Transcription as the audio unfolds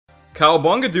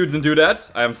Cowabunga, dudes and dudettes.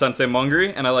 I am Sensei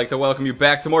Mungry, and I'd like to welcome you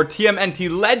back to more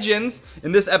TMNT Legends.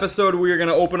 In this episode, we are going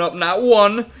to open up not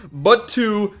one, but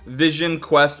two Vision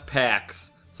Quest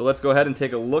packs. So let's go ahead and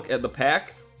take a look at the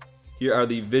pack. Here are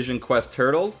the Vision Quest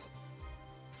turtles.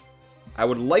 I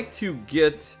would like to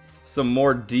get some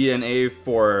more DNA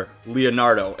for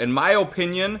Leonardo. In my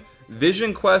opinion,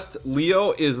 Vision Quest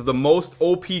Leo is the most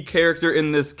OP character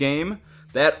in this game.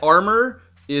 That armor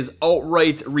is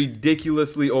outright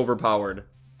ridiculously overpowered.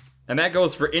 And that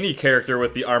goes for any character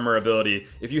with the armor ability.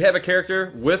 If you have a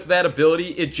character with that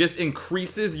ability, it just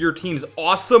increases your team's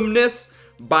awesomeness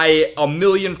by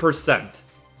 1,000,000%.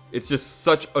 It's just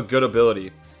such a good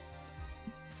ability.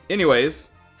 Anyways,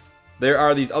 there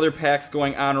are these other packs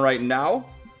going on right now.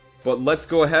 But let's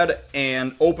go ahead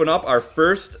and open up our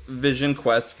first Vision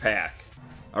Quest pack.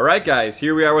 Alright guys,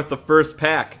 here we are with the first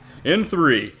pack. In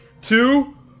 3,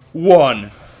 2, 1.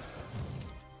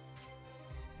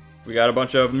 We got a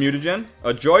bunch of mutagen,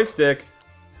 a joystick,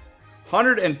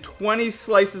 120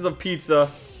 slices of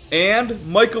pizza, and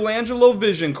Michelangelo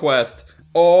Vision Quest.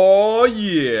 Oh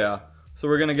yeah! So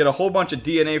we're gonna get a whole bunch of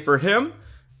DNA for him.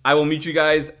 I will meet you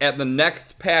guys at the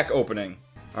next pack opening.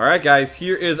 Alright guys,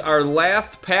 here is our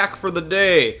last pack for the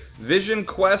day. Vision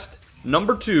Quest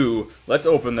number 2. Let's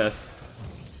open this.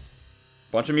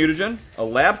 Bunch of mutagen, a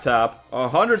laptop,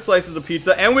 100 slices of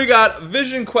pizza, and we got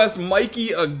Vision Quest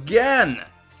Mikey again.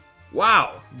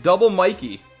 Wow, double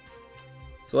Mikey.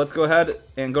 So let's go ahead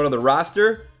and go to the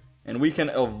roster, and we can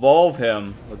evolve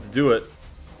him. Let's do it.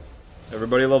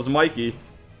 Everybody loves Mikey.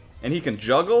 And he can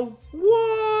juggle?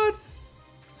 What?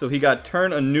 So he got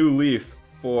Turn a New Leaf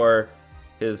for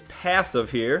his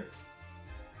passive here,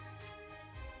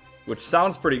 which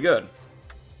sounds pretty good.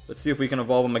 Let's see if we can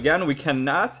evolve him again. We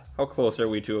cannot. How close are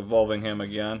we to evolving him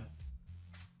again?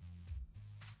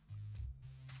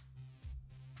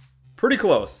 Pretty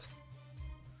close.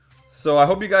 So I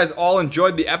hope you guys all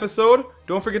enjoyed the episode.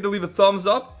 Don't forget to leave a thumbs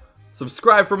up,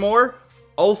 subscribe for more.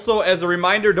 Also, as a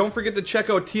reminder, don't forget to check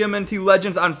out TMNT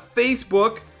Legends on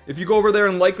Facebook. If you go over there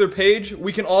and like their page,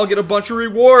 we can all get a bunch of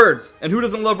rewards. And who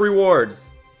doesn't love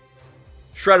rewards?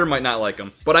 Shredder might not like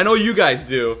them, but I know you guys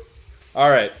do.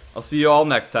 Alright, I'll see you all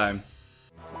next time.